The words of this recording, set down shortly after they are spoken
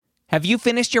Have you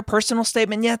finished your personal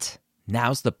statement yet?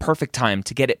 Now's the perfect time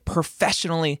to get it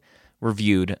professionally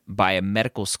reviewed by a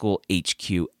medical school HQ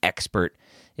expert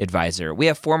advisor. We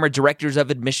have former directors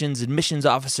of admissions, admissions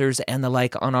officers, and the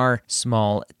like on our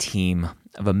small team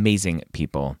of amazing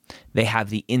people. They have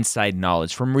the inside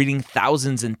knowledge from reading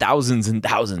thousands and thousands and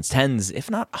thousands, tens,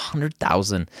 if not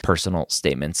 100,000 personal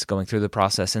statements, going through the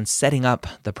process and setting up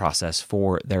the process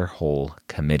for their whole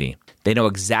committee. They know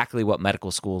exactly what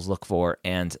medical schools look for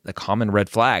and the common red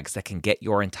flags that can get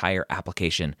your entire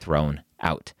application thrown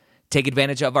out. Take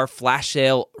advantage of our flash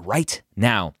sale right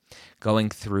now, going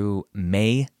through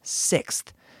May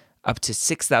 6th, up to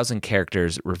 6,000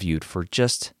 characters reviewed for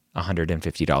just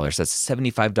 $150. That's a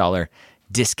 $75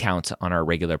 discount on our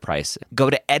regular price. Go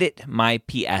to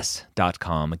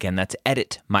editmyps.com. Again, that's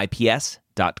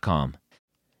editmyps.com.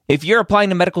 If you're applying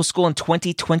to medical school in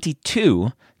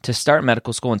 2022 to start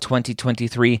medical school in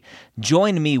 2023,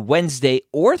 join me Wednesday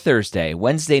or Thursday,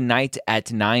 Wednesday night at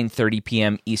 9:30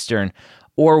 p.m. Eastern,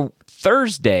 or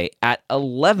Thursday at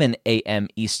 11 a.m.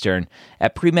 Eastern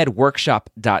at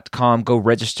premedworkshop.com. Go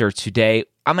register today.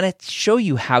 I'm going to show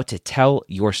you how to tell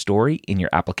your story in your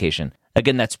application.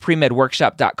 Again, that's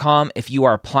premedworkshop.com. If you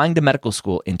are applying to medical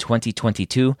school in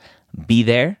 2022, be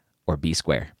there or be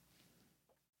square.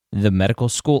 The Medical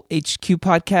School HQ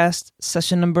Podcast,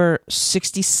 session number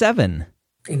 67.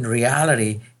 In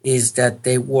reality, is that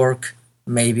they work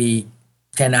maybe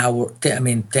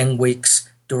 10 weeks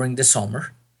during the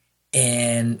summer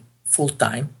and full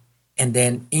time. And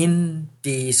then in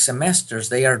the semesters,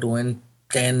 they are doing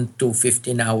 10 to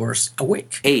 15 hours a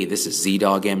week. Hey, this is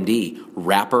Z-Dog MD,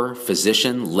 rapper,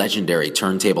 physician, legendary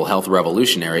turntable health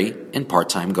revolutionary, and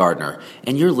part-time gardener.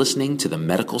 And you're listening to the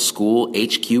Medical School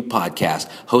HQ podcast,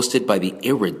 hosted by the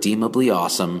irredeemably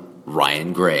awesome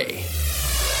Ryan Gray.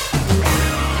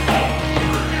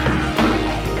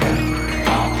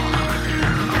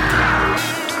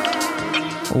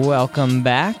 Welcome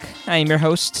back. I am your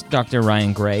host, Dr.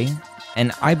 Ryan Gray,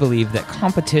 and I believe that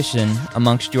competition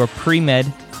amongst your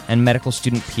pre-med and medical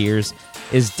student peers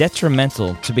is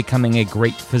detrimental to becoming a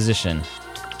great physician.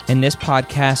 In this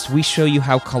podcast, we show you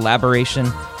how collaboration,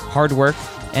 hard work,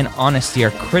 and honesty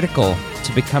are critical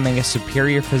to becoming a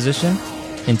superior physician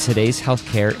in today's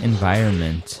healthcare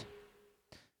environment.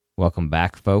 Welcome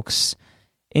back, folks.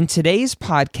 In today's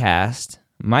podcast,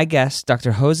 my guest,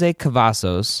 Dr. Jose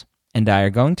Cavazos, and I are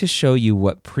going to show you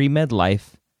what pre-med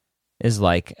life is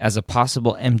like as a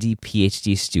possible MD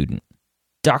PhD student.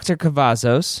 Dr.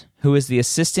 Cavazos, who is the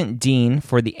Assistant Dean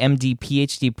for the MD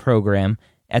PhD program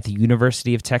at the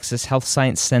University of Texas Health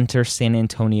Science Center San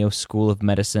Antonio School of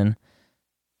Medicine,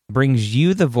 brings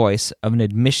you the voice of an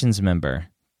admissions member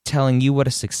telling you what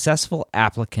a successful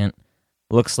applicant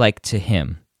looks like to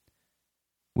him.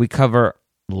 We cover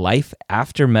life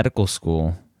after medical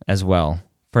school as well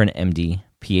for an MD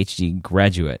PhD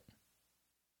graduate.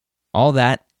 All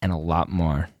that and a lot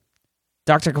more.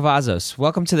 Dr. Cavazos,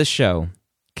 welcome to the show.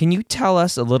 Can you tell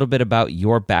us a little bit about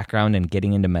your background in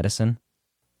getting into medicine?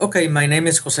 Okay, my name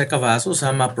is Jose Cavazos.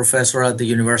 I'm a professor at the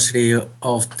University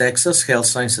of Texas Health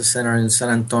Sciences Center in San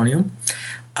Antonio.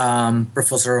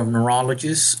 Professor of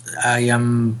neurologist. I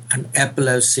am an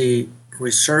epilepsy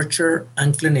researcher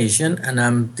and clinician, and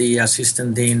I'm the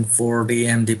assistant dean for the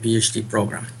MD PhD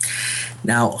program.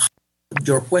 Now,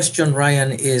 your question,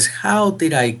 Ryan, is how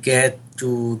did I get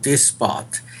to this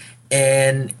spot?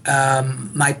 And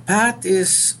my path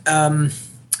is a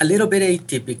little bit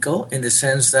atypical in the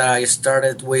sense that I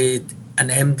started with an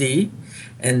MD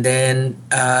and then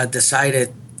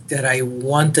decided that I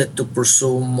wanted to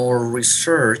pursue more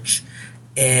research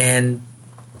and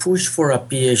push for a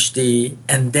PhD,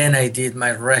 and then I did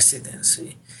my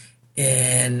residency.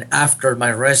 And after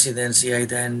my residency, I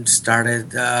then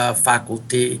started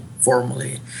faculty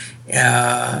formally,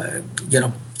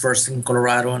 first in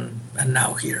Colorado and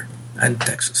now here in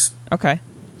Texas. Okay.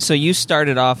 So you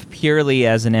started off purely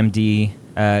as an MD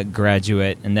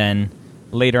graduate, and then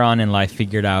later on in life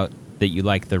figured out that you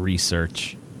liked the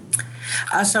research.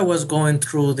 As I was going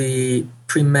through the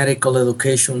pre-medical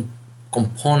education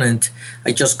component,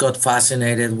 I just got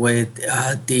fascinated with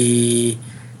the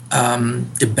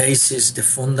basis, the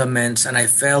fundamentals, and I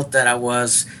felt that I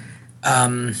was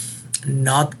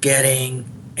not getting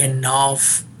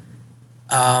enough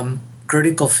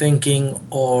critical thinking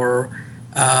or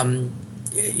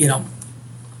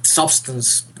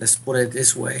substance, let's put it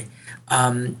this way.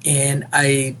 And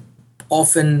I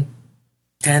often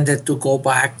tended to go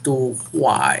back to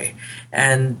why.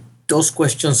 And those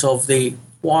questions of the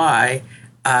why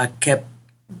kept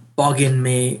bugging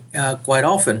me quite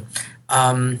often.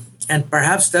 And And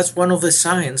perhaps that's one of the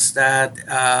signs that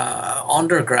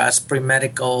undergrads,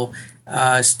 pre-medical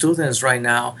students right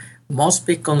now must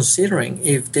be considering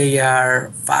if they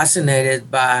are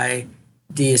fascinated by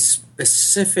the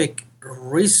specific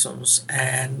reasons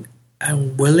and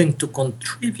willing to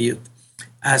contribute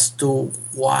as to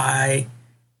why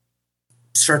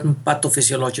certain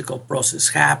pathophysiological process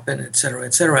happen, et cetera,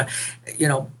 et cetera.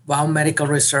 Biomedical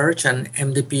research and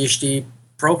MD PhD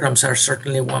programs are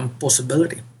certainly one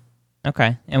possibility.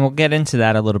 Okay, and we'll get into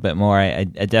that a little bit more. I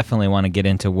definitely want to get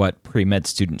into what pre-med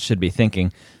students should be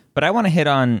thinking, but I want to hit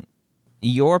on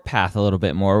your path a little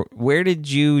bit more. Where did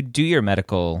you do your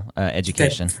medical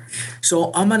education? Okay.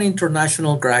 So I'm an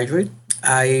international graduate.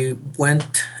 I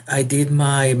did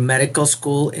my medical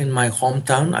school in my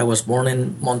hometown. I was born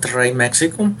in Monterrey,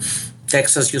 Mexico.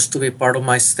 Texas used to be part of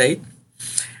my state.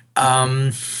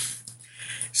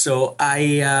 So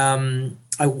I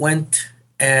went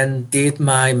and did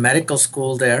my medical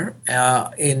school there.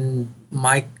 I'm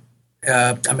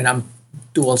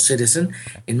dual citizen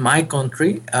in my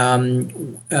country.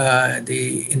 In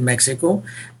Mexico,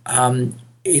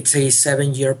 it's a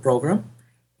 7-year program.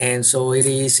 And so it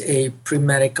is a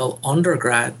pre-medical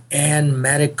undergrad and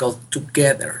medical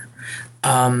together.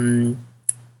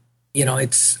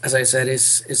 It's, as I said,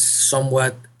 is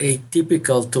somewhat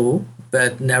atypical too,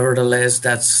 but nevertheless,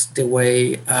 that's the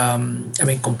way,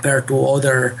 compared to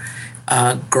other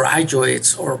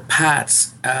graduates or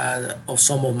paths of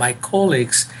some of my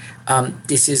colleagues,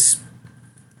 this is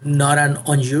not an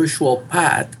unusual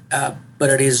path, but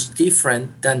it is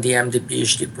different than the MD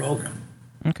PhD program.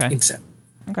 Okay.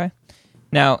 Okay.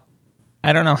 Now,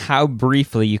 I don't know how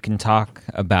briefly you can talk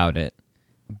about it,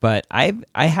 but I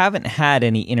haven't had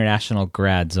any international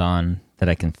grads on that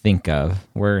I can think of.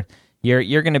 Where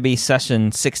you're going to be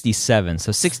session 67,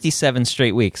 so 67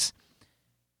 straight weeks.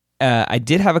 I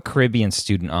did have a Caribbean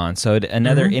student on, so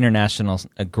another international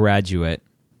graduate.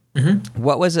 Mm-hmm.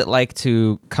 What was it like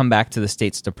to come back to the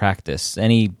States to practice?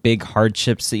 Any big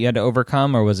hardships that you had to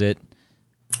overcome, or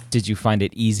did you find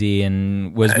it easy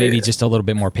and was maybe just a little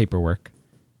bit more paperwork?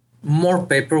 More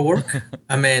paperwork.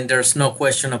 There's no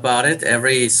question about it.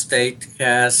 Every state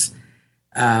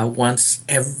wants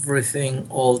everything,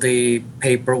 all the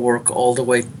paperwork, all the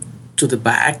way to the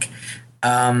back.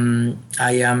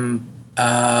 I am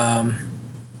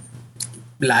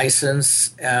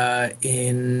licensed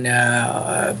in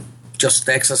just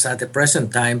Texas at the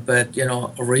present time, but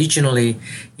originally,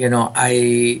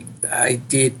 I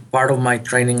did part of my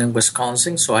training in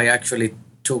Wisconsin, so I actually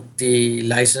took the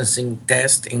licensing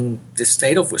test in the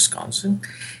state of Wisconsin.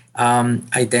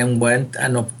 I then went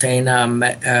and obtained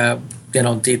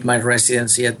did my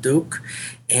residency at Duke,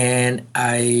 and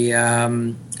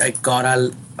I got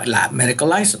a medical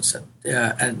license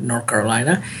at North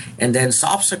Carolina, and then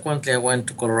subsequently I went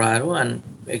to Colorado and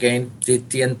again did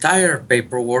the entire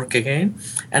paperwork again,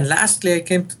 and lastly I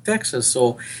came to Texas.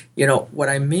 So what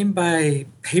I mean by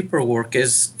paperwork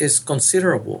is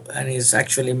considerable and is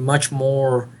actually much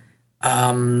more.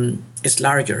 It's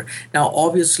larger. Now,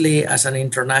 obviously, as an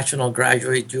international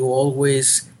graduate, you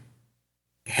always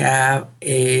are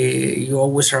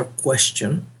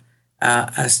questioned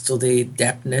as to the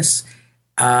depthness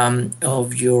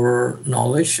of your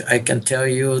knowledge. I can tell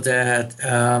you that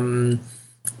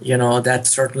that's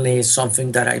certainly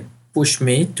something that pushed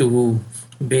me to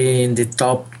be in the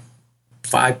top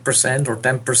 5% or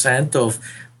 10% of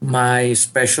my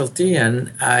specialty,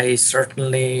 and I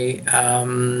certainly,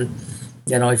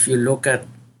 if you look at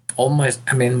all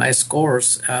my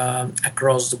scores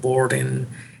across the board in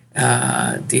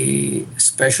the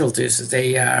specialties,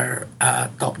 they are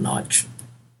top notch.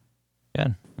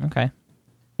 Good. Okay.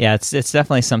 Yeah, it's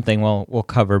definitely something we'll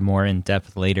cover more in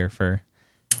depth later.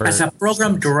 As a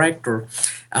program director,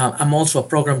 I'm also a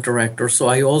program director, so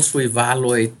I also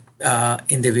evaluate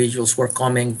individuals who are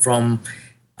coming from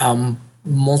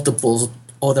multiple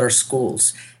other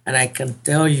schools. And I can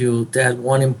tell you that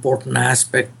one important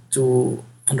aspect to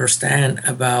understand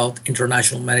about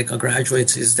international medical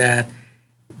graduates is that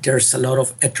there's a lot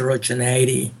of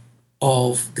heterogeneity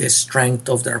of the strength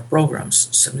of their programs.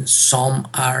 Some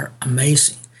are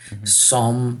amazing. Mm-hmm.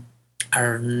 Some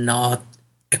are not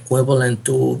equivalent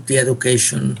to the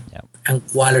education and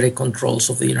quality controls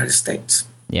of the United States.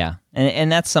 Yeah,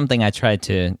 and that's something I try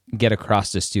to get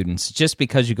across to students. Just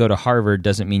because you go to Harvard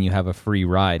doesn't mean you have a free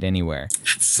ride anywhere.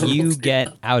 Absolutely. You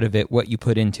get out of it what you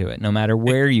put into it, no matter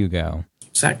where you go.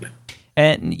 Exactly.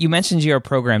 And you mentioned you're a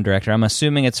program director. I'm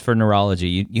assuming it's for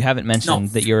neurology. You haven't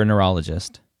mentioned that you're a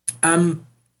neurologist.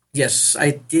 Yes,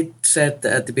 I did said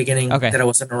at the beginning Okay. that I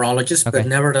was a neurologist, but Okay.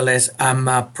 nevertheless, I'm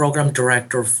a program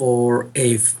director for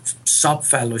a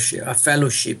sub-fellowship, a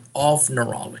fellowship of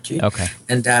neurology, Okay.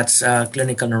 and that's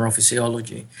clinical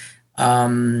neurophysiology,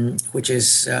 which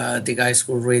is the guys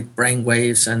who read brain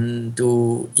waves and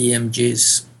do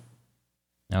EMGs.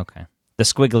 Okay. The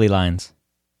squiggly lines.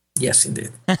 Yes,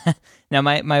 indeed. Now,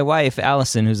 my wife,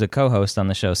 Allison, who's a co-host on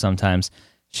the show sometimes,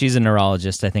 she's a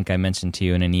neurologist. I think I mentioned to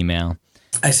you in an email.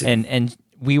 I see. And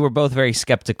we were both very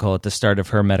skeptical at the start of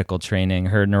her medical training,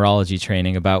 her neurology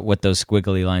training, about what those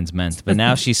squiggly lines meant. But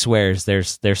now she swears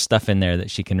there's stuff in there that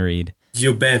she can read.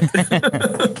 You bet.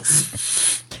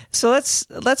 So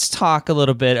let's talk a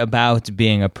little bit about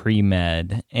being a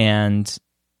pre-med and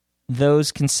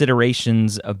those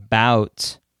considerations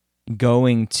about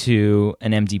going to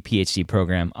an MD PhD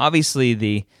program. Obviously,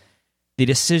 the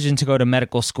decision to go to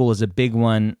medical school is a big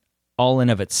one all in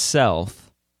of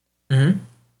itself. Mm-hmm.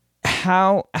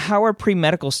 How are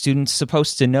pre-medical students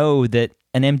supposed to know that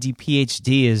an MD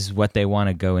PhD is what they want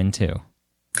to go into?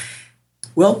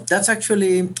 Well, that's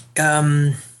actually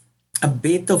a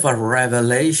bit of a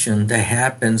revelation that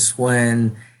happens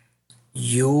when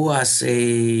you, as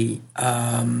a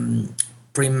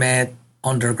pre-med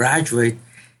undergraduate,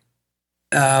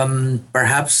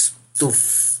 perhaps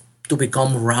to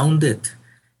become rounded,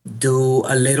 do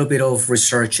a little bit of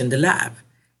research in the lab,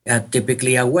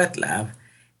 typically a wet lab.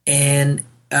 And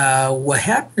what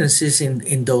happens is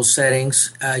in those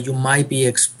settings, you might be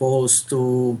exposed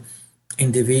to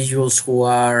individuals who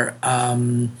are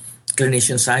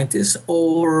clinician scientists,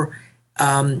 or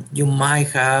you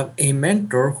might have a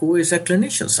mentor who is a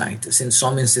clinician scientist. In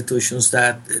some institutions,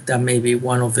 that may be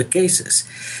one of the cases.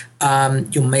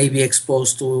 You may be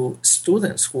exposed to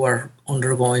students who are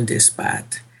undergoing this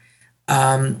path.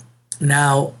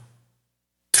 Now,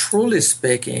 truly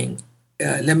speaking,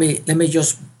 let me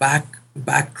just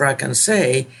backtrack and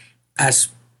say, as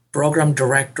program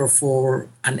director for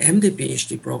an MD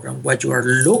PhD program, what you are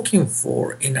looking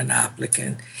for in an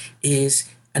applicant is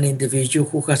an individual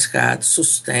who has had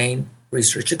sustained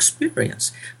research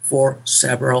experience for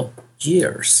several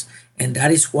years. And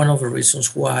that is one of the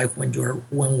reasons why when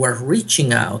we're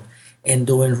reaching out and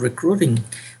doing recruiting,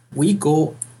 we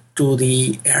go to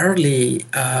the early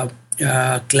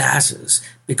classes,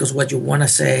 because what you want to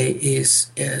say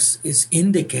is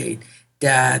indicate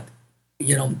that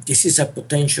this is a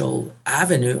potential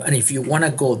avenue, and if you want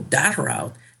to go that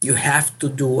route, you have to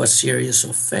do a series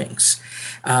of things.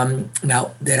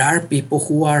 Now, there are people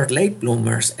who are late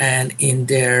bloomers, and in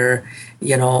their,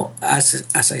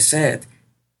 as I said,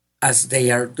 as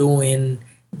they are doing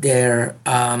their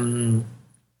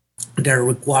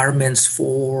requirements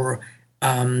for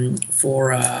having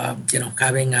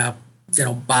a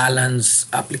balance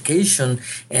application,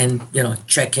 and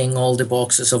checking all the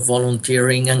boxes of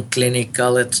volunteering and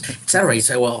clinical, etc. You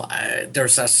say, well,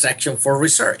 there's a section for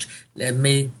research. Let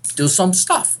me do some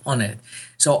stuff on it.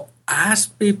 So as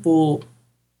people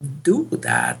do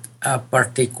that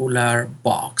particular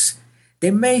box,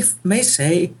 they may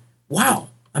say, wow,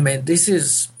 this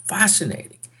is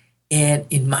fascinating. And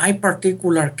in my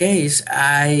particular case,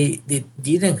 I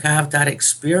didn't have that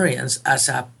experience as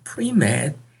a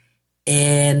pre-med.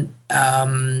 And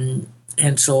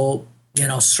so,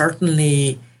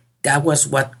 certainly that was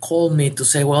what called me to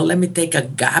say, well, let me take a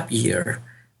gap year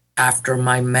after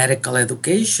my medical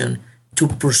education to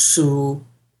pursue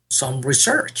some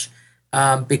research,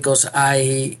 because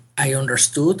I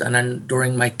understood, and then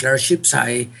during my clerkships,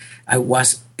 I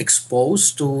was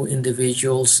exposed to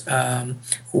individuals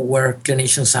who were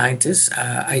clinician scientists.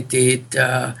 I did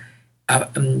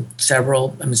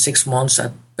several, 6 months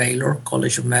at Baylor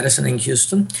College of Medicine in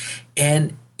Houston,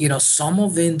 and some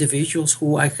of the individuals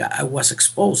who I was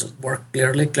exposed were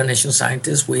clearly clinician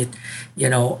scientists with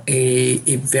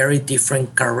a very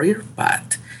different career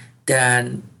path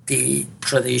than the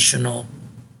traditional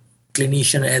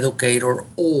clinician educator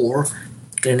or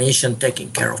clinician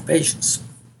taking care of patients.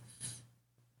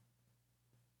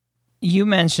 You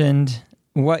mentioned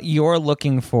what you're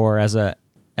looking for as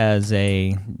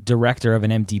a director of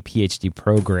an MD PhD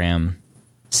program.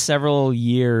 Several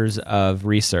years of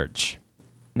research.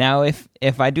 Now,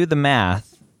 if I do the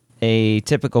math, a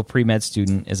typical pre-med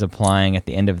student is applying at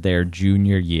the end of their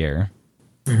junior year,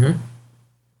 mm-hmm.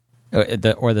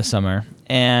 or the summer,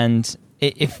 and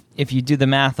if you do the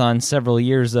math on several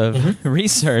years of mm-hmm.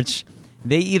 research,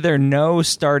 they either know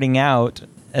starting out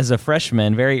as a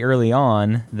freshman very early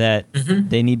on that mm-hmm.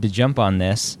 they need to jump on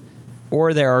this,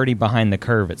 or they're already behind the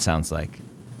curve, it sounds like.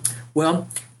 Well,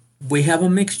 we have a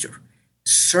mixture.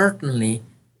 Certainly,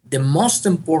 the most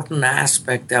important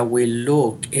aspect that we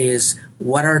look is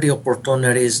what are the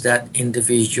opportunities that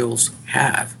individuals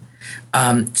have.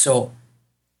 So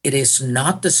it is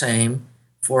not the same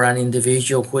for an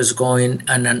individual who is going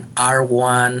in an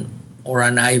R1 or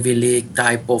an Ivy League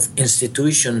type of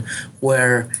institution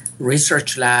where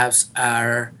research labs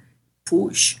are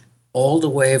pushed all the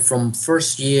way from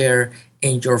first year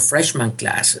in your freshman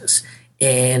classes.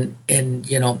 And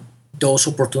those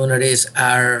opportunities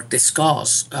are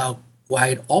discussed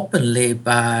quite openly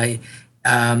by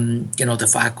the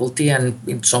faculty, and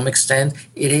in some extent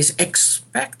it is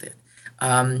expected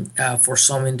for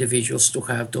some individuals to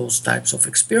have those types of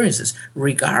experiences,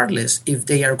 regardless if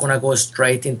they are going to go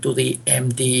straight into the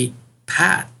MD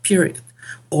path, period,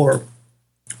 or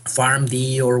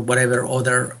PharmD or whatever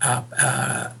other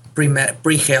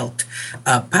pre-health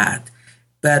path.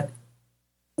 But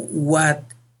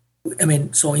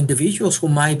so individuals who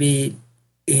might be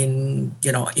in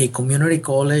a community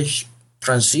college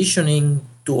transitioning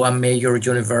to a major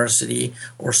university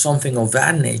or something of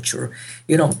that nature,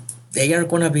 they are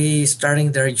going to be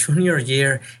starting their junior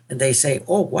year and they say,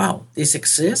 oh, wow, this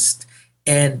exists.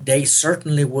 And they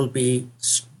certainly will be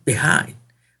behind.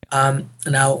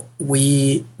 Now,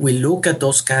 we look at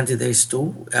those candidates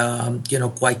too,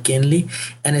 quite keenly.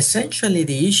 And essentially,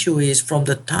 the issue is from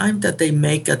the time that they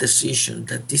make a decision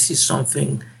that this is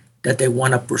something that they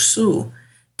want to pursue,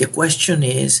 the question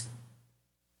is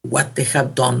what they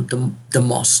have done the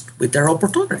most with their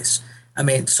opportunities. I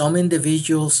mean, some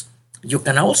individuals, you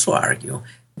can also argue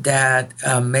that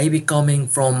maybe coming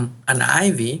from an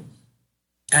Ivy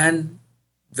and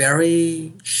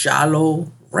very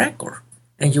shallow record.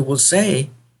 And you will say,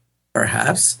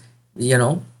 perhaps,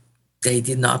 they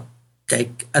did not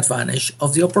take advantage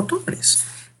of the opportunities.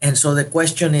 And so the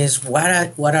question is, what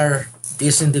are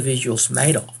these individuals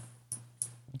made of?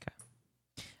 Okay.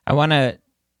 I want to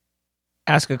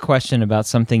ask a question about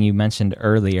something you mentioned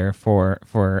earlier for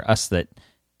us that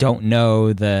don't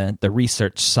know the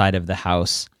research side of the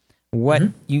house. What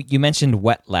you mentioned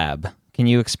wet lab. Can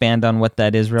you expand on what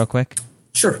that is real quick?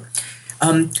 Sure.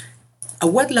 A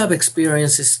wet lab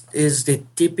experience is the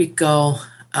typical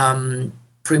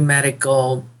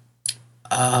pre-medical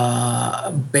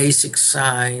basic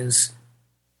science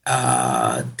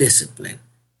discipline.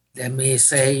 Let me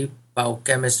say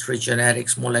biochemistry,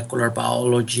 genetics, molecular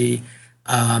biology,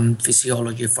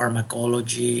 physiology,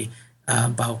 pharmacology,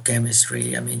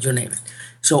 biochemistry, you name it.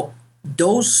 So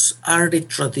those are the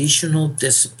traditional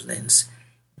disciplines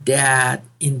that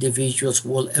individuals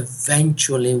will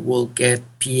eventually get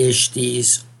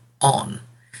PhDs on.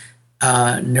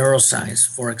 Neuroscience,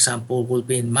 for example, will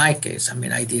be in my case.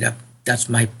 That's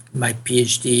my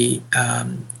PhD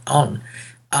on.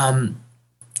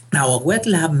 Now, a wet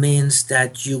lab means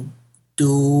that you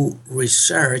do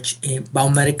research, in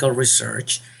biomedical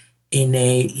research, in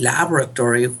a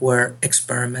laboratory where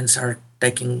experiments are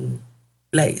taking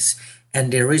place.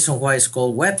 And the reason why it's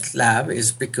called wet lab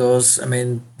is because,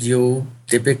 you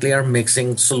typically are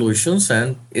mixing solutions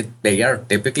and they are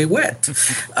typically wet.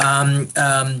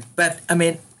 But,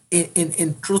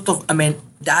 in truth of,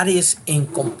 that is in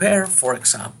compare, for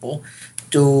example,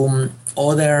 to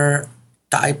other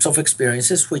types of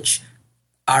experiences which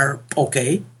are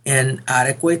okay and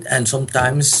adequate and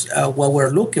sometimes what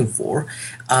we're looking for,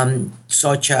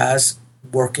 such as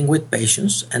working with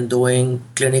patients and doing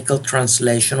clinical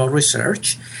translational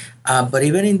research. But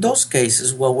even in those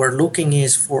cases, what we're looking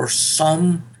is for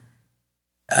some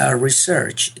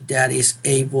research that is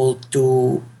able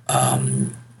to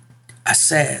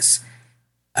assess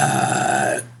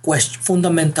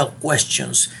fundamental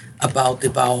questions about the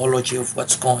biology of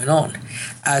what's going on.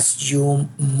 As you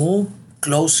move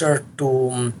closer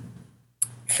to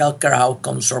healthcare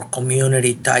outcomes or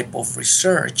community type of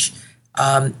research,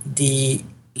 the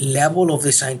level of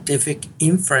the scientific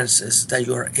inferences that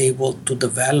you are able to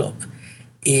develop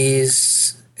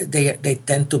they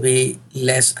tend to be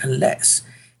less and less.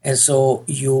 And so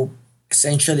you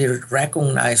essentially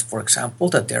recognize, for example,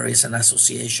 that there is an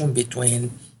association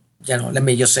between, let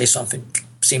me just say something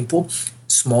simple,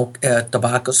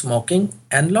 tobacco smoking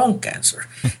and lung cancer.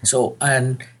 So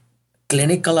an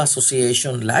clinical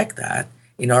association like that,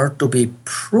 in order to be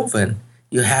proven,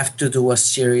 you have to do a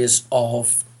series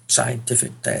of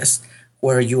scientific tests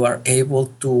where you are able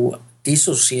to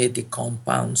dissociate the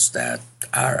compounds that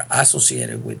are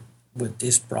associated with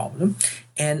this problem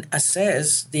and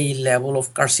assess the level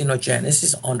of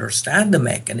carcinogenesis, understand the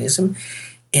mechanism,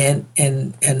 and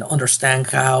understand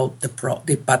how the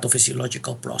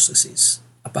pathophysiological process is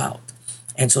about.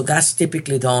 And so that's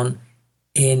typically done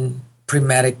in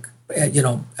pre-medic,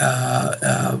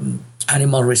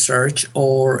 animal research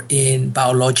or in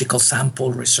biological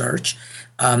sample research.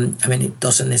 It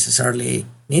doesn't necessarily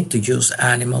need to use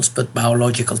animals, but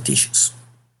biological tissues.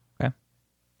 Okay,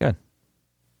 good.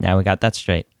 Now we got that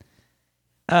straight.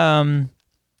 One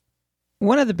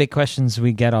of the big questions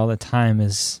we get all the time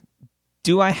is,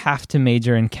 do I have to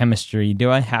major in chemistry?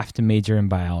 Do I have to major in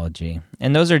biology?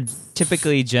 And those are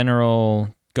typically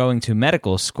general going to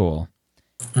medical school.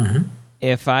 Mm-hmm.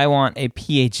 If I want a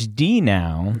PhD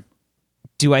now,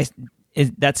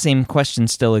 that same question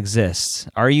still exists.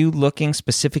 Are you looking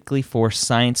specifically for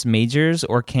science majors,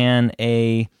 or can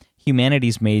a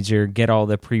humanities major get all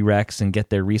the prereqs and get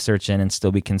their research in and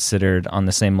still be considered on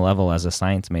the same level as a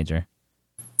science major?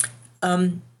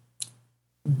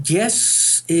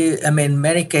 Yes,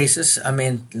 many cases.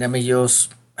 Let me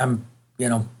just,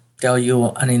 tell you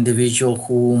an individual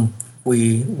who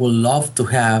we would love to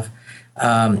have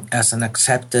as an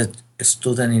accepted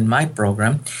student in my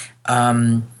program.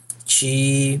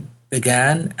 She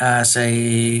began as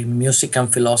a music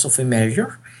and philosophy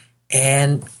major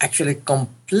and actually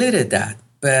completed that,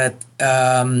 but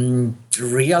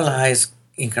realized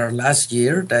in her last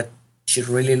year that she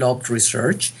really loved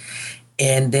research.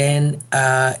 And then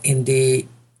in the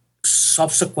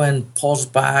subsequent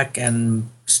post-bac and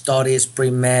studies,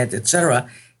 pre-med, etc.,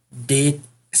 did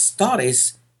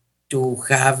studies to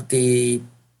have the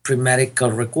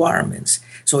pre-medical requirements.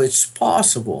 So it's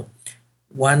possible.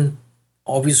 One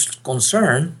obvious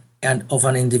concern of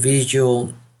an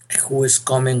individual who is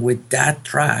coming with that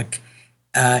track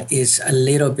is a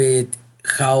little bit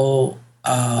how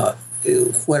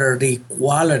whether the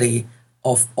quality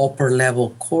of upper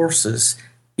level courses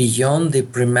beyond the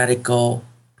pre-medical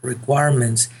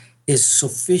requirements is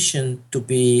sufficient to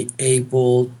be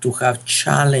able to have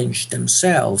challenged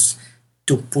themselves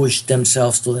to push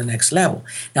themselves to the next level.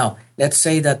 Now, let's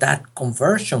say that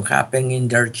conversion happened in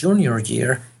their junior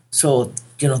year, so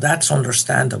that's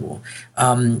understandable.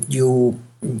 You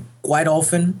quite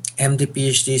often MD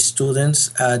PhD students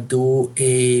do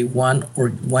a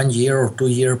 1 year or 2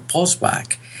 year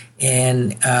post-bac,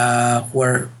 and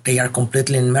where they are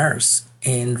completely immersed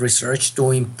in research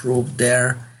to improve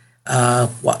their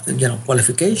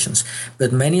qualifications.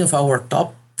 But many of our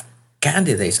top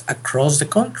candidates across the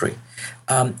country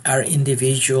are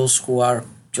individuals who are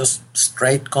just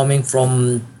straight coming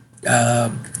from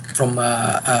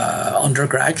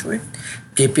undergraduate,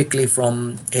 typically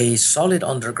from a solid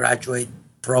undergraduate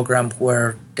program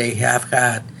where they have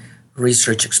had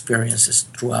research experiences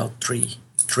throughout three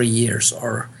years,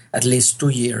 or at least 2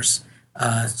 years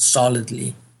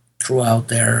solidly throughout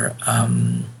their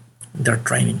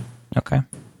training. Okay.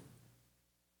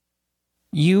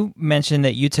 You mentioned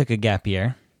that you took a gap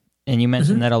year, and you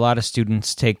mentioned that a lot of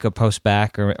students take a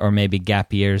post-bac or maybe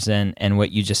gap years and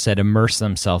what you just said, immerse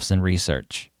themselves in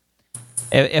research.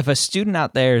 If a student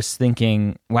out there is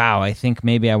thinking, wow, I think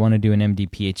maybe I want to do an MD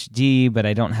PhD, but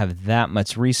I don't have that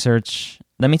much research,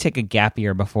 let me take a gap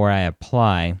year before I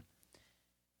apply.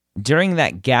 During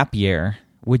that gap year,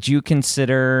 would you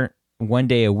consider 1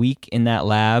 day a week in that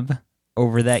lab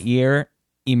over that year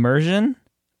immersion?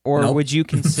 Or Nope. would you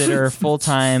consider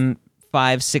full-time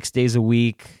 5-6 days a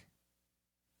week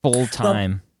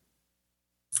full-time?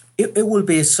 Well, it will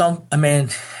be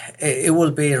it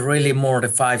will be really more the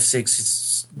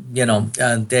 5-6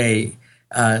 day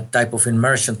type of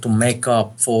immersion to make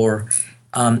up for.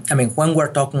 When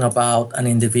we're talking about an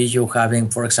individual having,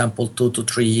 for example, 2 to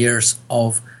 3 years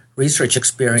of research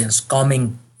experience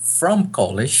coming from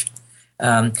college,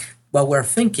 what we're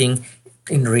thinking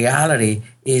in reality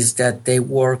is that they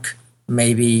work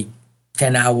maybe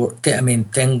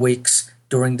 10 weeks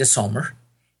during the summer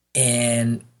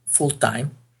and full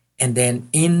time. And then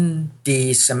in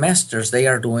the semesters, they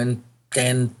are doing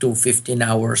 10 to 15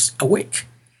 hours a week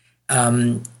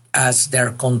as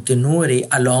their continuity,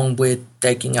 along with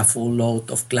taking a full load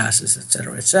of classes, et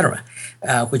cetera,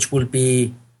 which will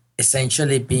be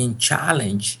essentially being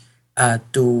challenged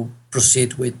to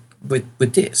proceed with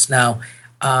this. Now,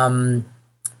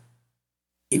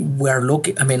 we're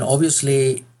looking,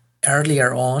 obviously,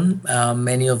 earlier on,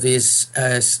 many of these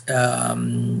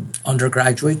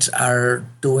undergraduates are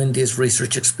doing these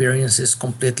research experiences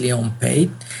completely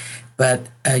unpaid. But,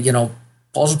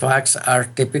 postbacs are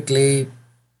typically,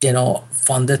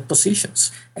 funded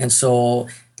positions. And so,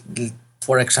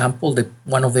 for example,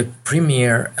 one of the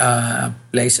premier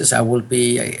places I will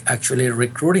be actually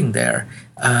recruiting there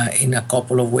in a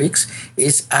couple of weeks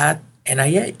is at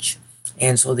NIH.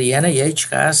 And so the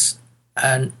NIH has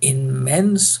an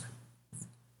immense,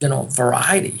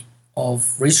 variety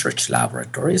of research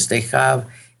laboratories. They have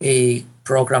a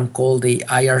program called the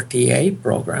IRTA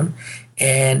program,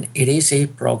 and it is a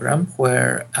program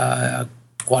where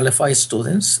qualified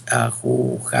students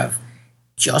who have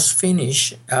just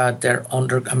finished their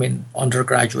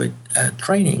undergraduate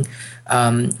training,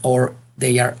 or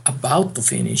they are about to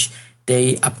finish,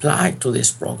 they apply to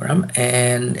this program,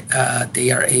 and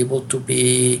they are able to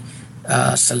be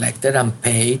selected and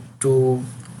paid to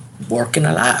work in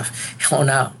a lab, on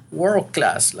a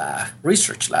world-class lab,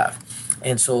 research lab.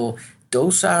 And so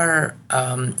those are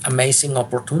amazing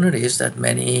opportunities that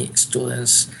many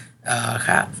students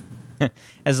have.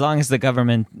 As long as the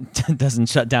government doesn't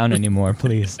shut down anymore,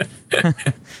 please.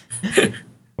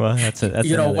 Well, that's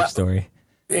another story.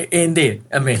 Indeed.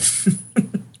 I mean,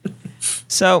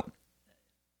 so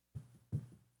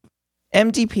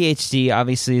MD PhD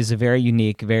obviously is a very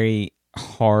unique, very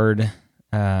hard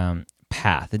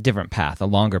path, a different path, a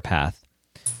longer path.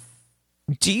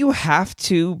 Do you have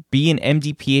to be an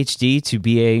MD PhD to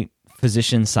be a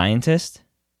physician scientist?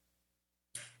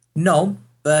 No,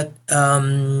 but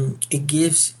it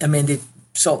gives.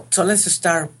 So let's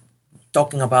start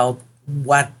talking about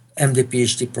what MD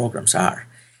PhD programs are.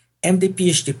 MD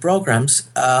PhD programs,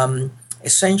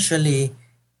 essentially,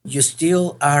 you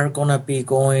still are gonna be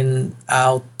going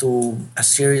out to a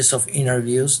series of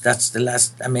interviews. That's the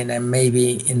last. And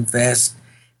maybe invest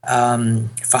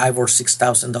 $5,000 or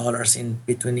 $6,000 in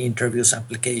between interviews,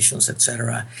 applications,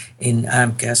 etc. in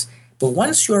AMCAS. But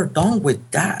once you're done with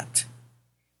that,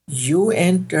 you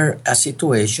enter a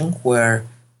situation where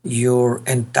your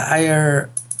entire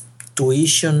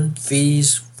tuition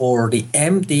fees for the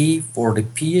MD, for the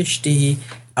PhD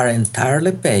are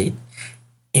entirely paid.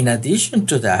 In addition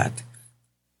to that,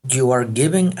 you are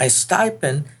given a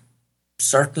stipend,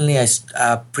 certainly a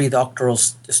predoctoral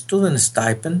student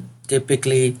stipend,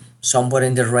 typically somewhere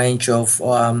in the range of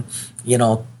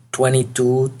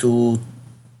 22 to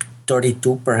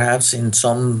 32 perhaps in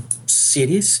some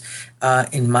cities.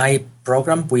 In my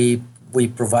program, we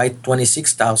provide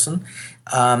 26,000,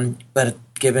 but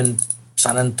given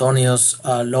San Antonio's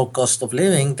low cost of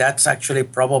living, that's actually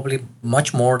probably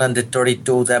much more than the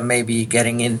 32 that may be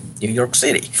getting in New York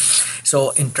City.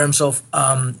 So in terms of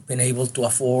being able to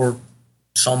afford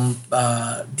some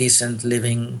decent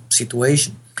living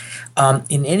situation.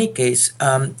 In any case,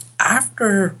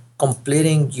 after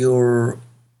completing your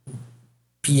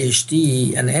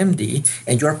PhD and MD,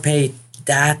 and you're paid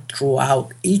that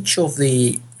throughout each of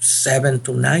the 7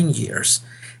 to 9 years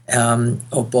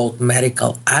of both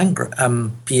medical and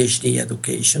PhD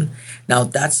education. Now,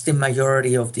 that's the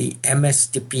majority of the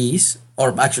MSTPs,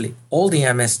 or actually all the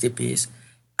MSTPs,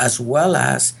 as well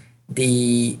as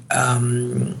the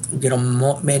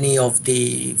many of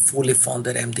the fully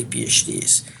funded MD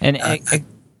PhDs. And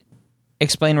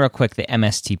explain real quick the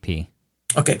MSTP.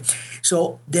 Okay,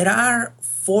 so there are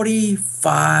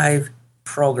 45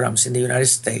 programs in the United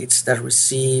States that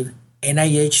receive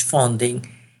NIH funding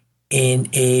in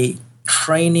a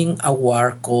training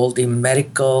award called the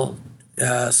Medical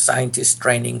Scientist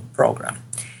Training Program.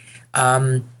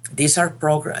 This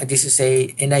is a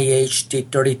NIH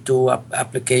T32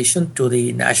 application to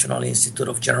the National Institute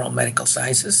of General Medical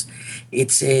Sciences.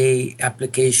 It's a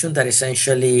application that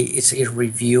essentially is a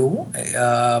review,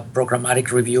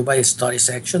 programmatic review by a study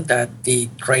section, that the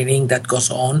training that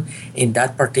goes on in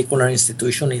that particular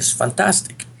institution is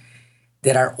fantastic.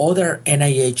 There are other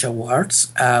NIH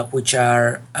awards, which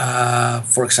are,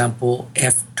 for example,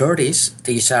 F30s.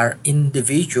 These are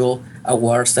individual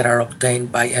awards that are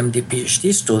obtained by MD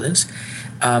PhD students.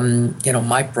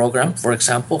 My program, for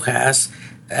example, has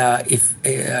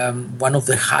one of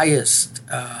the highest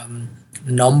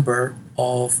number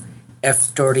of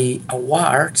F30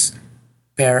 awards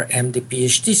per MD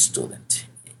PhD student,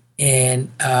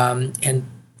 and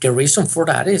the reason for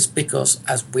that is because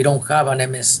as we don't have an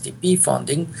MSTP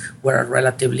funding, we're a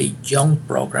relatively young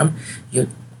program.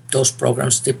 Those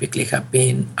programs typically have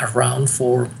been around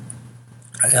for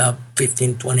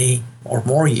 15, 20 or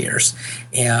more years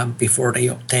before they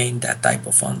obtain that type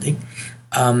of funding.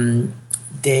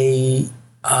 You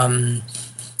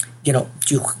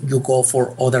go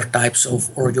for other types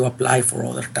of, or you apply for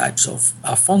other types of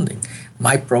funding.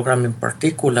 My program in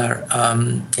particular,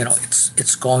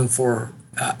 it's going for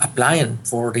applying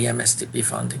for the MSTP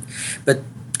funding. But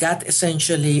that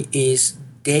essentially is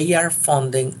they are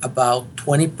funding about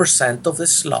 20% of the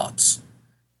slots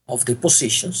of the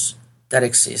positions that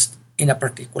exist in a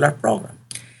particular program.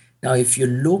 Now, if you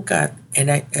look at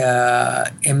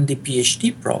MD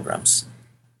PhD programs,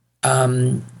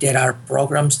 there are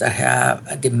programs that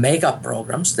have the mega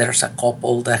programs. There's a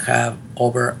couple that have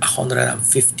over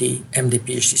 150 MD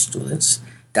PhD students.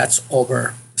 That's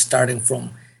over starting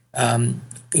from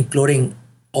including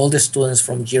all the students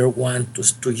from year 1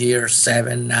 to year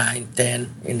 7, 9,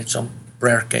 10 in some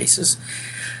rare cases.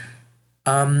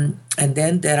 And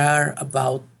then there are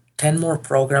about 10 more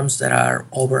programs that are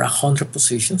over 100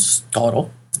 positions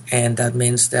total. And that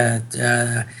means that,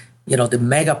 the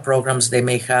mega programs, they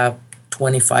may have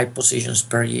 25 positions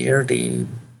per year. The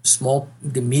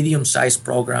medium-sized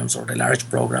programs or the large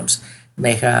programs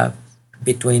may have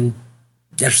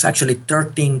there's actually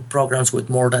 13 programs with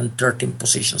more than 13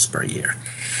 positions per year.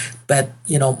 But,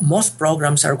 most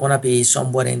programs are going to be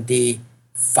somewhere in the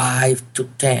 5 to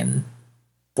 10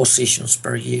 positions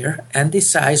per year. And the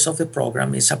size of the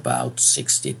program is about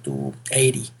 60 to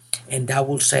 80. And that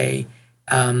will say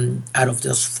out of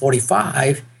those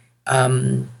 45,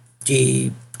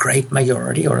 the great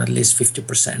majority, or at least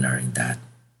 50%, are in that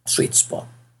sweet spot.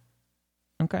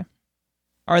 Okay.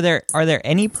 Are there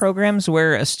any programs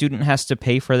where a student has to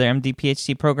pay for their MD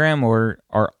PhD program, or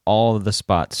are all of the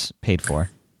spots paid for?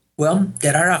 Well,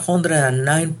 there are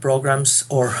 109 programs,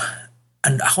 or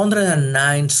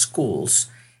 109 schools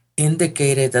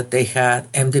indicated that they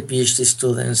had MD PhD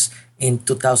students in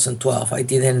 2012.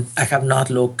 I have not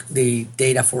looked. The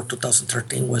data for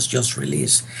 2013 was just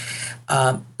released.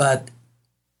 But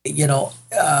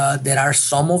there are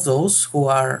some of those who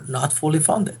are not fully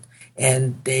funded,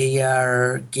 and they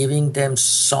are giving them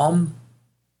some,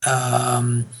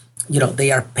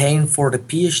 they are paying for the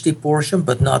PhD portion,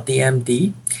 but not the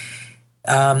MD.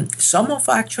 Some of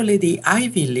actually the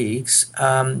Ivy Leagues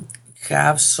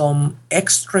have some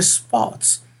extra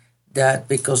spots that,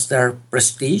 because they're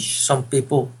prestige, some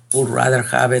people would rather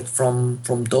have it from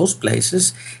those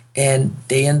places, and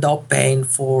they end up paying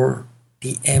for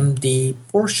the MD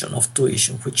portion of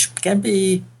tuition, which can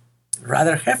be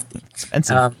rather hefty.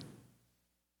 Expensive.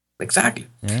 Exactly.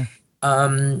 Yeah.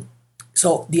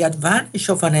 So the advantage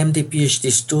of an MD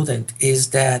PhD student is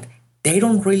that they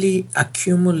don't really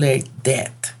accumulate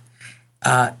debt.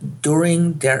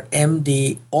 During their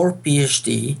MD or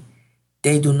PhD,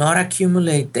 they do not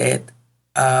accumulate debt,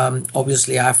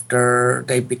 obviously, after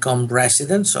they become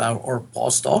residents or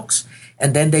postdocs.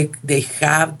 And then they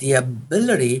have the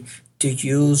ability to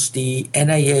use the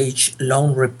NIH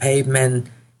loan repayment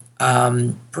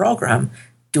program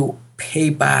to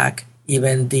pay back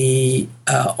even the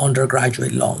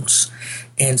undergraduate loans.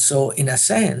 And so, in a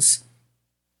sense,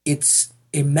 it's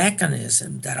a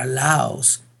mechanism that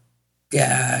allows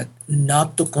that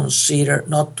not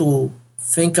to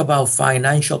think about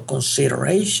financial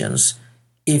considerations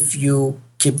if you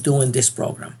keep doing this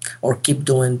program or keep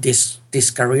doing this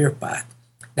career path.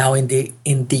 Now, in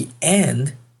the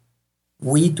end,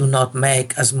 we do not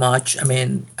make as much,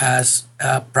 as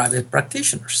private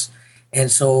practitioners.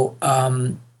 And so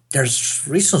there's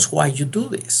reasons why you do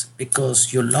this,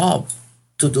 because you love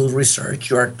to do research.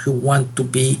 You want to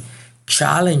be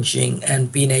challenging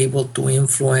and being able to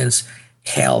influence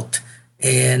health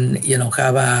and,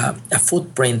 have a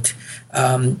footprint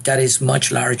that is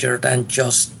much larger than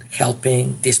just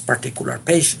helping this particular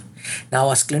patient.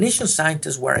 Now, as clinician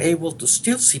scientists, we're able to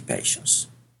still see patients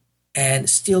and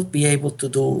still be able to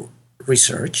do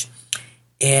research.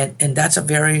 And that's a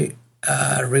very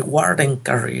rewarding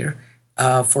career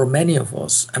for many of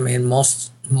us.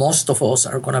 Most of us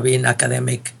are going to be in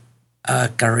academic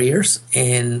careers,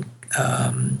 and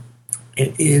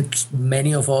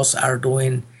many of us are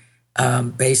doing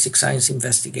basic science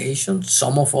investigation.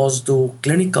 Some of us do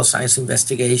clinical science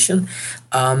investigation,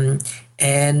 and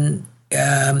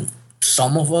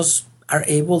some of us are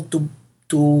able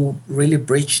to really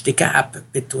bridge the gap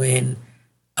between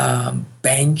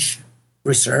bench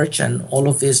research and all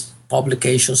of these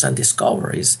publications and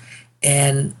discoveries,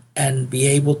 and be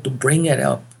able to bring it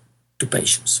up to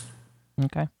patients.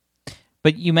 Okay.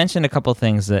 But you mentioned a couple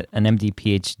things that an MD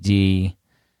PhD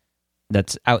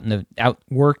that's out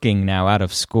working now, out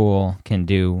of school, can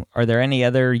do. Are there any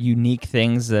other unique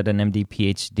things that an MD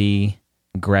PhD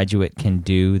graduate can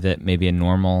do that maybe a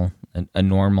normal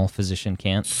physician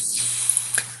can't?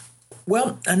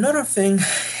 Well, another thing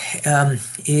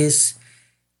is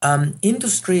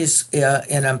industries,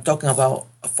 and I'm talking about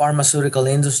pharmaceutical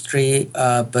industry,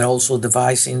 but also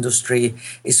device industry,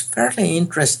 is fairly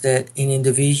interested in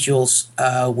individuals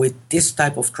with this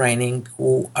type of training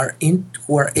who are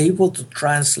able to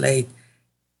translate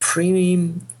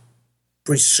premium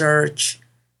research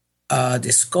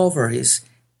discoveries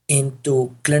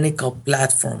into clinical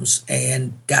platforms.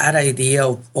 And that idea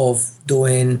of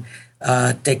doing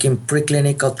taking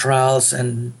preclinical trials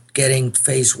and getting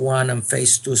phase 1 and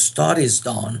phase 2 studies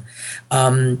done,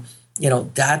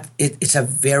 that it's a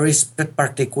very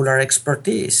particular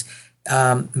expertise.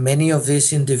 many of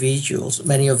these individuals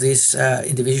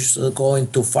that go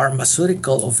into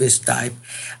pharmaceutical of this type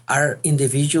are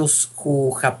individuals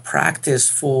who have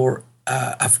practiced for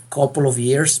a couple of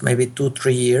years, maybe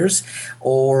 2-3 years,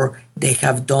 or they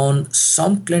have done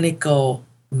some clinical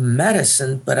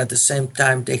medicine, but at the same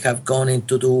time they have gone in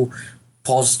to do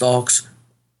postdocs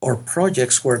or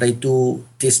projects where they do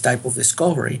this type of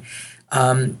discovery.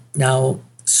 Now,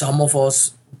 some of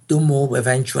us do move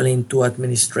eventually into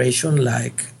administration,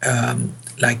 like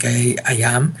I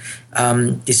am.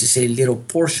 This is a little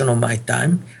portion of my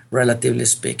time, relatively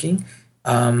speaking.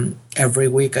 Every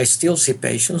week I still see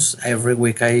patients. Every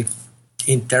week I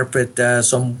interpret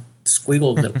some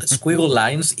squiggle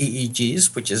lines,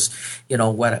 EEGs, which is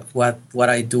what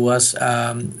I do as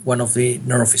one of the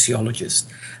neurophysiologists.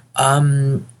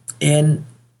 And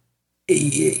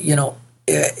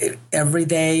every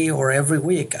day or every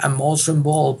week, I'm also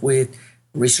involved with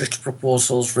research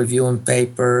proposals, reviewing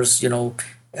papers,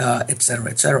 et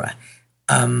cetera, et cetera.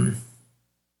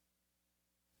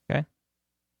 Okay.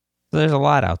 So there's a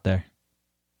lot out there.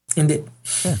 Indeed.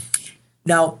 Yeah.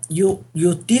 Now, you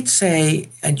did say,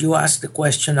 and you asked the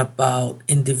question about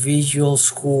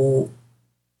individuals who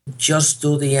just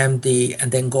do the MD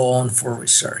and then go on for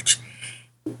research.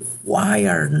 Why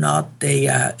are not they?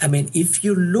 If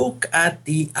you look at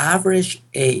the average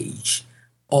age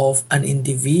of an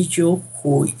individual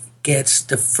who gets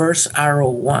the first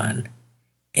R01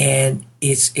 and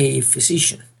is a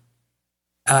physician,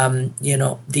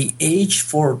 the age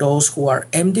for those who are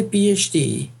MD,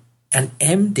 PhD, and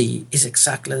MD is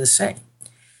exactly the same.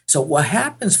 So what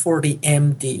happens for the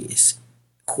MDs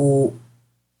who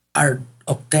are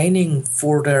obtaining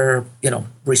further,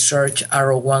 research,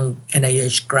 R01,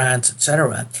 NIH grants,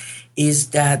 etc.,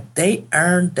 is that they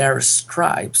earn their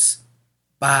stripes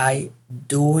by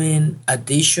doing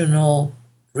additional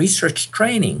research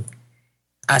training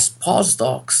as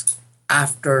postdocs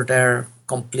after their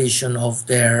completion of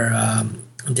their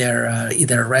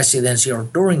either residency or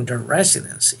during their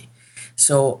residency.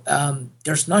 So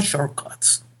there's no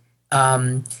shortcuts.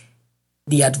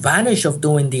 The advantage of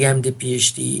doing the MD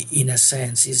PhD, in a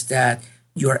sense, is that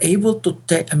you're able to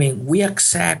take, we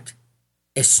accept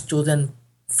a student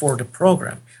for the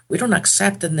program. We don't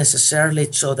accept it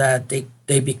necessarily so that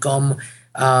they become,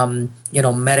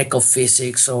 medical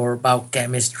physics or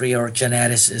biochemistry or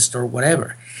geneticist or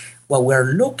whatever. What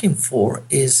we're looking for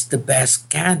is the best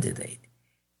candidate.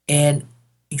 And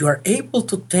you're able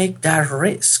to take that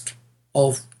risk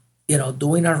of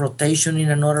doing a rotation in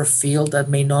another field that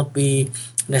may not be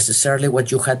necessarily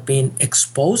what you had been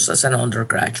exposed as an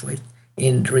undergraduate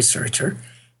in researcher.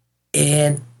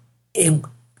 And in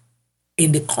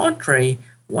the contrary,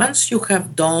 once you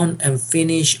have done and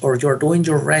finished or you're doing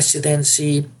your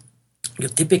residency, you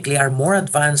typically are more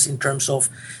advanced in terms of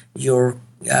your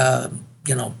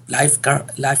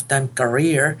lifetime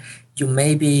career. You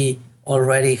may be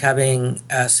already having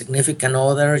a significant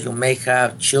other, you may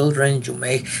have children,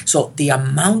 so the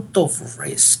amount of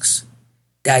risks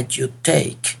that you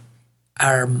take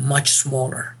are much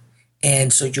smaller.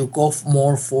 And so you go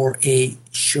more for a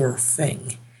sure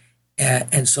thing.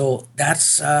 And so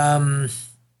that's, on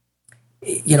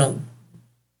the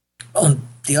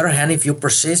other hand, if you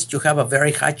persist, you have a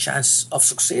very high chance of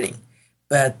succeeding.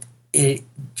 But,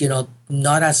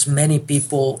 not as many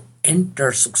people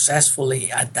enter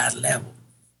successfully at that level.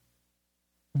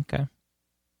 Okay.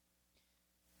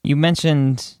 You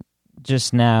mentioned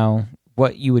just now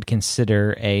what you would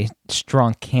consider a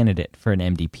strong candidate for an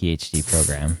MD PhD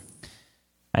program.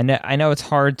 I know it's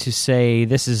hard to say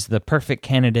this is the perfect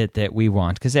candidate that we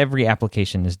want because every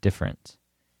application is different.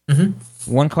 Mm-hmm.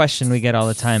 One question we get all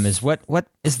the time is what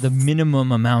is the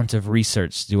minimum amount of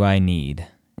research do I need?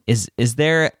 Is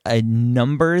there a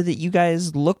number that you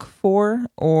guys look for,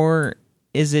 or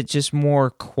is it just more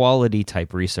quality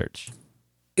type research?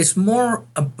 It's more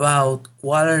about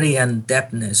quality and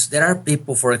depthness. There are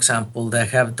people, for example, that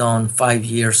have done 5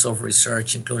 years of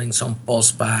research, including some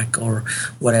post-bac or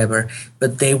whatever,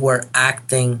 but they were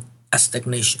acting as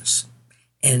technicians.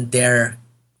 And their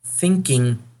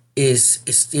thinking is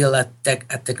still at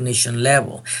a technician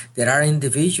level. There are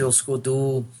individuals who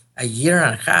do a year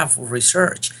and a half of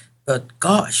research, but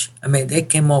gosh, they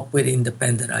came up with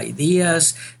independent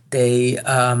ideas. They,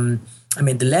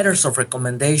 the letters of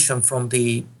recommendation from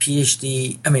the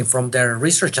PhD, from their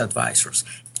research advisors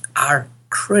are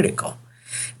critical.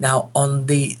 Now, on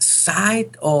the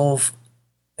side of,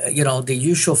 the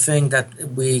usual thing that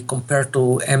we compare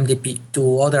to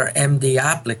other MD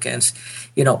applicants,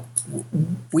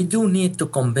 we do need to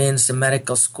convince the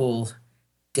medical school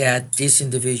that this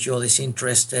individual is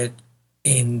interested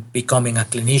in becoming a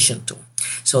clinician too.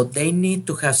 So they need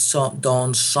to have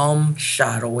done some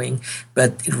shadowing,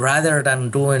 but rather than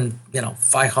doing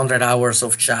 500 hours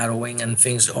of shadowing and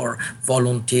things, or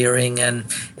volunteering and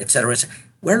etc.,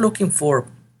 we're looking for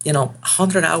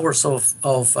 100 hours of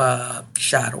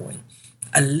shadowing,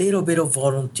 a little bit of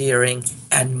volunteering,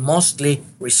 and mostly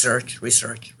research,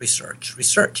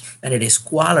 and it is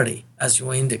quality, as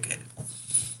you indicated.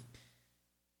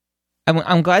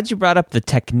 I'm glad you brought up the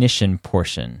technician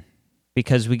portion,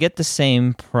 because we get the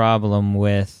same problem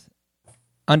with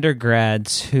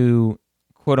undergrads who,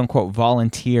 quote unquote,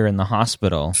 volunteer in the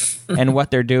hospital, and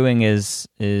what they're doing is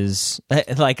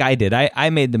like I did. I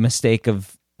made the mistake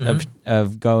of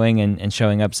going and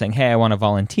showing up saying, "Hey, I want to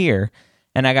volunteer,"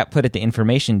 and I got put at the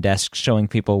information desk showing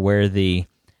people where the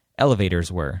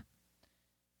elevators were.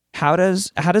 How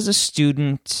does a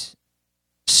student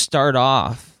start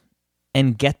off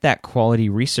and get that quality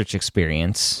research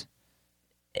experience?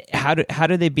 How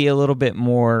do they be a little bit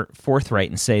more forthright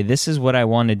and say, this is what I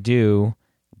want to do,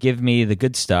 give me the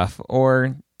good stuff?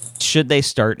 Or should they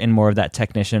start in more of that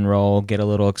technician role, get a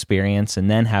little experience, and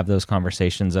then have those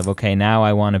conversations of, okay, now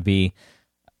I want to be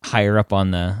higher up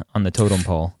on the totem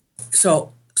pole?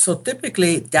 So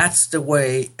typically that's the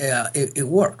way it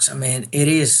works. I mean, it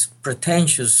is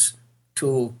pretentious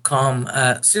to come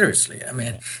seriously. I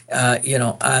mean,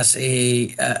 as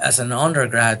an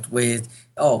undergrad with,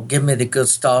 give me the good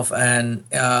stuff, and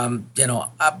by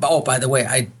the way,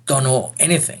 I don't know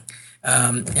anything,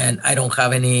 and I don't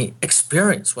have any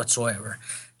experience whatsoever.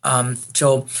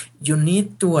 So you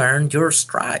need to earn your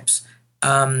stripes.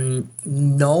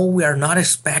 No, we are not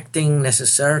expecting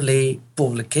necessarily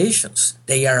publications.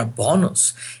 They are a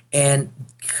bonus. And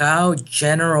how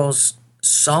generous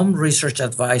some research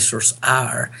advisors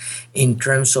are in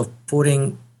terms of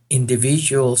putting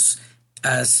individuals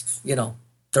as,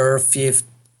 third, fifth,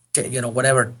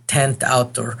 whatever, 10th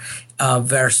author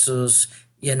versus,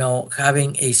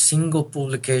 having a single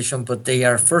publication, but they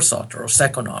are first author or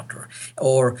second author,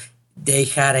 or they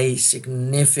had a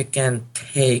significant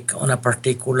take on a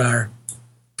particular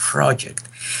project.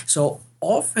 So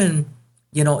often,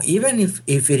 even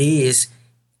if it is,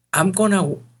 I'm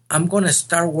gonna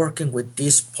start working with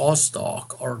this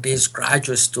postdoc or this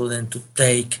graduate student to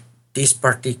take this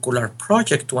particular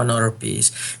project to another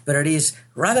piece. But it is,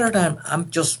 rather than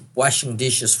I'm just washing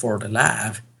dishes for the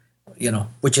lab,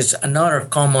 which is another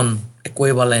common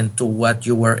equivalent to what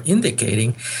you were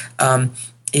indicating,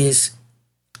 is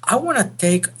I want to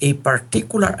take a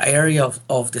particular area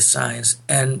of the science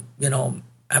and,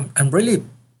 and really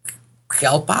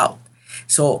help out.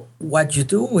 So what you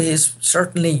do is,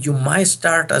 certainly you might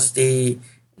start as the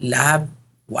lab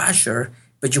washer,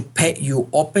 but you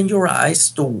open your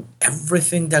eyes to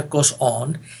everything that goes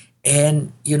on,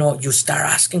 and, you start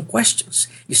asking questions.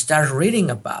 You start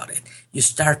reading about it. You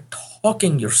start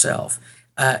talking yourself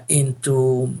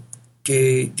into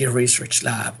the research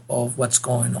lab of what's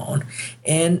going on.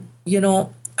 And,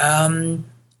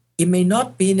 it may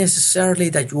not be necessarily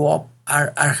that you are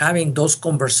having those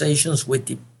conversations with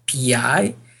the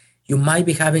PI. You might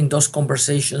be having those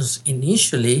conversations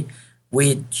initially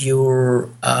with your,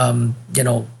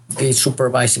 the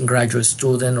supervising graduate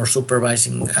student or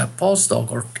supervising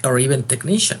postdoc or even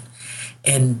technician.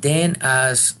 And then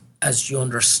as you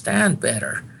understand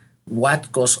better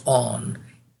what goes on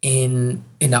in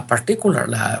a particular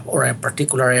lab or a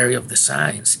particular area of the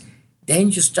science,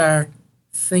 then you start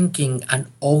thinking and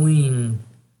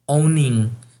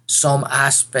owning some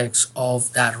aspects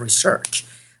of that research.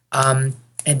 And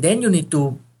then you need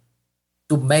to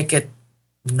make it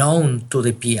known to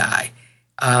the PI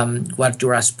what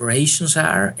your aspirations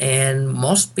are. And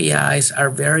most PIs are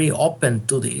very open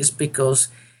to this because,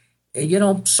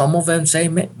 some of them say,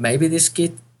 maybe this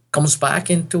kid comes back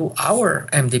into our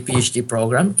MD PhD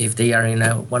program if they are in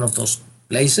one of those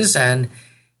places, and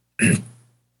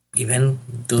even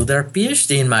do their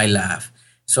PhD in my lab.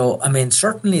 So, I mean,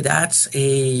 certainly that's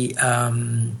a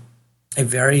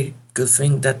very good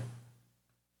thing that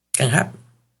can happen.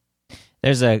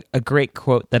 There's a great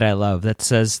quote that I love that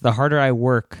says, "The harder I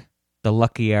work, the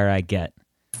luckier I get."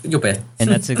 You bet. And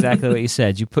that's exactly what you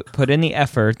said. You put in the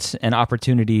effort, and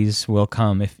opportunities will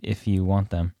come if you want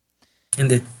them.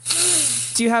 Indeed.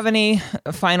 Do you have any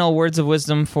final words of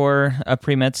wisdom for a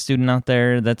pre-med student out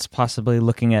there that's possibly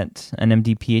looking at an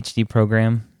MD PhD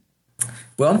program?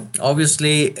 Well,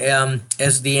 obviously,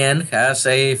 SDN has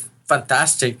a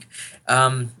fantastic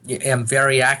and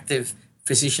very active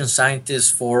physician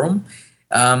scientist forum.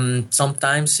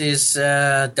 Sometimes it's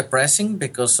depressing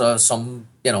because some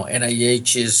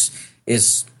NIH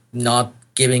is not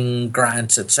giving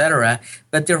grants, etc.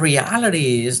 But the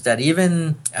reality is that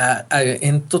even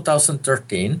in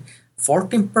 2013,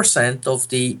 14% of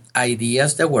the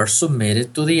ideas that were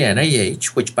submitted to the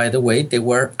NIH, which, by the way, they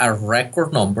were a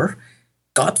record number,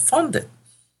 got funded.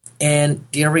 And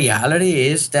the reality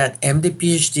is that MD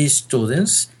PhD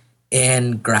students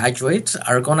and graduates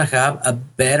are going to have a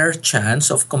better chance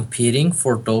of competing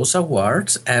for those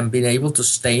awards and being able to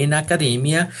stay in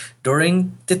academia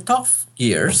during the tough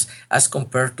years as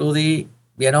compared to the,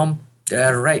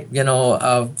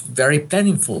 very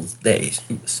plentiful days.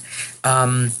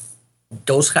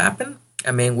 Those happen.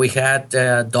 I mean, we had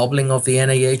a doubling of the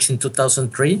NIH in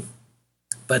 2003,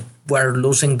 but we're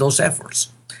losing those efforts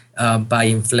by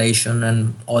inflation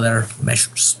and other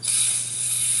measures.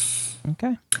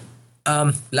 Okay.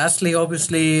 Lastly,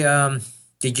 obviously, the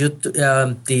YouTube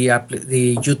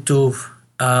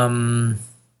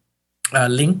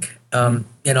link.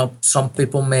 Some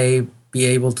people may be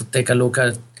able to take a look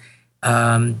at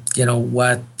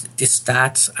what the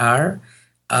stats are.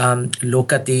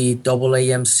 Look at the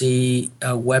AAMC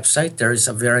website. There is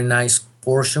a very nice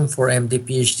portion for MD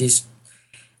PhD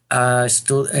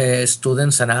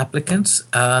students and applicants.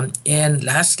 And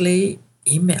lastly,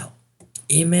 email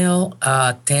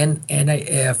 10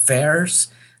 fairs.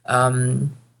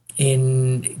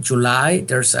 In July,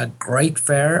 there's a great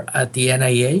fair at the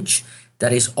NIH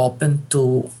that is open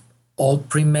to all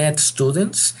pre-med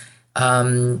students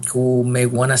who may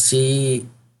want to see.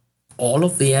 All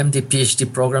of the MD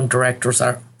PhD program directors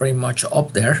are pretty much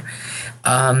up there.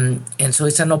 And so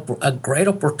it's a great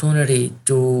opportunity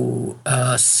to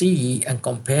see and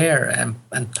compare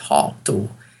and talk to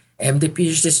MD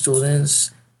PhD students,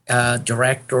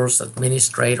 directors,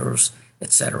 administrators,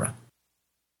 etc.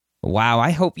 Wow,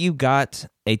 I hope you got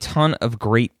a ton of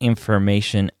great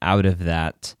information out of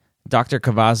that. Dr.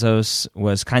 Cavazos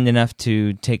was kind enough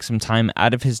to take some time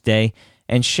out of his day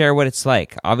and share what it's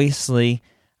like. Obviously,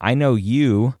 I know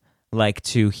you like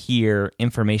to hear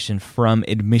information from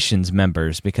admissions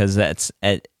members because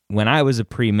when I was a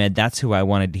pre-med, that's who I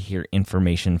wanted to hear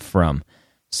information from.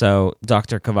 So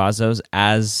Dr. Cavazos,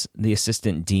 as the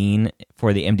assistant dean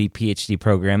for the MD PhD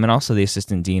program and also the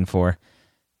assistant dean for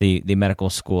the medical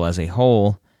school as a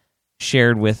whole,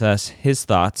 shared with us his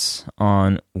thoughts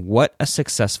on what a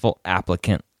successful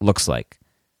applicant looks like.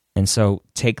 And so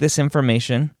take this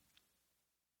information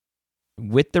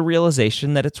with the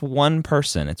realization that it's one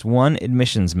person, it's one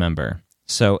admissions member.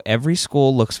 So every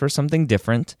school looks for something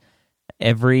different.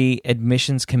 Every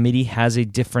admissions committee has a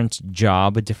different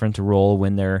job, a different role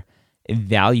when they're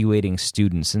evaluating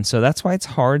students. And so that's why it's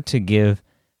hard to give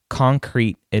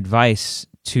concrete advice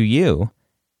to you,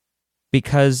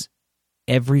 because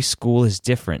every school is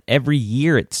different. Every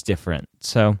year it's different.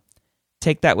 So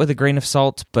take that with a grain of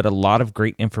salt, but a lot of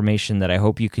great information that I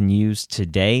hope you can use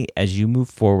today as you move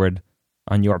forward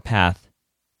on your path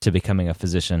to becoming a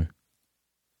physician.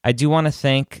 I do want to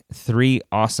thank 3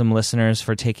 awesome listeners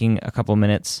for taking a couple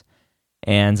minutes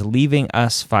and leaving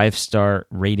us 5-star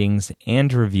ratings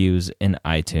and reviews in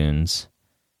iTunes.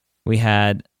 We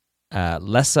had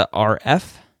Lessa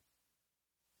RF,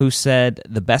 who said,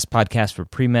 the best podcast for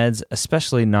pre-meds,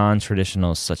 especially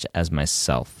non-traditionals such as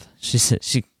myself. She said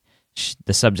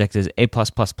the subject is A+++++.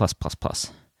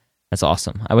 That's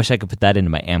awesome. I wish I could put that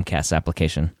into my AMCAS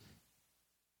application.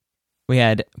 We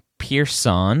had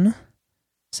Pearson,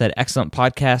 said, excellent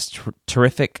podcast,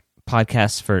 terrific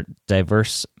podcast for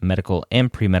diverse medical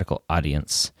and pre-medical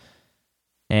audience.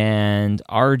 And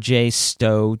RJ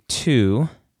Stowe 2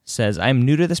 says, I'm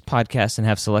new to this podcast and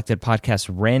have selected podcasts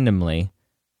randomly,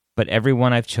 but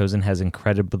everyone I've chosen has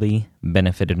incredibly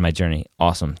benefited my journey.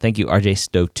 Awesome. Thank you, RJ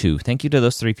Stowe 2. Thank you to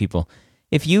those 3 people.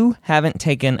 If you haven't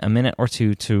taken a minute or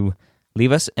two to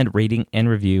leave us a rating and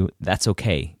review, that's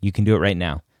okay. You can do it right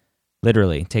now.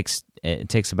 Literally, it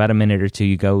takes about a minute or two.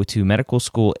 You go to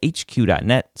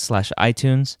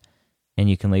medicalschoolhq.net/iTunes, and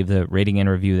you can leave the rating and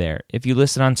review there. If you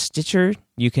listen on Stitcher,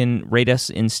 you can rate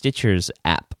us in Stitcher's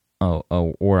app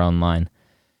or online.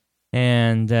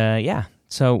 And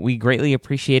so we greatly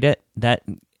appreciate it. That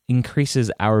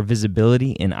increases our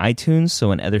visibility in iTunes, so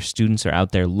when other students are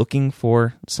out there looking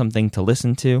for something to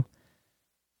listen to,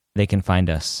 they can find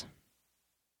us.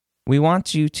 We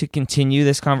want you to continue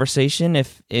this conversation.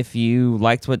 If you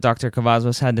liked what Dr.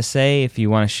 Cavazos had to say, if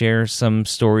you want to share some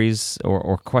stories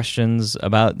or questions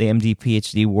about the MD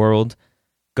PhD world,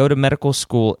 go to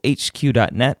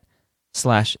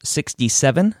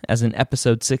medicalschoolhq.net/67 as in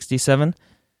episode 67.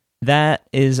 That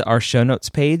is our show notes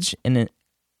page, and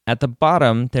at the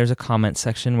bottom, there's a comment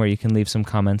section where you can leave some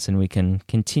comments and we can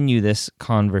continue this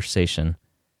conversation.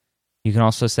 You can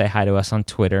also say hi to us on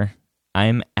Twitter.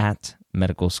 I'm at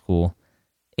Medical School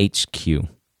HQ.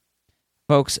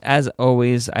 Folks, as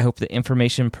always, I hope the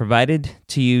information provided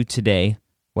to you today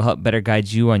will help better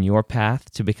guide you on your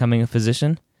path to becoming a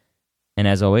physician. And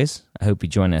as always, I hope you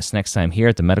join us next time here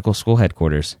at the Medical School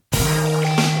Headquarters.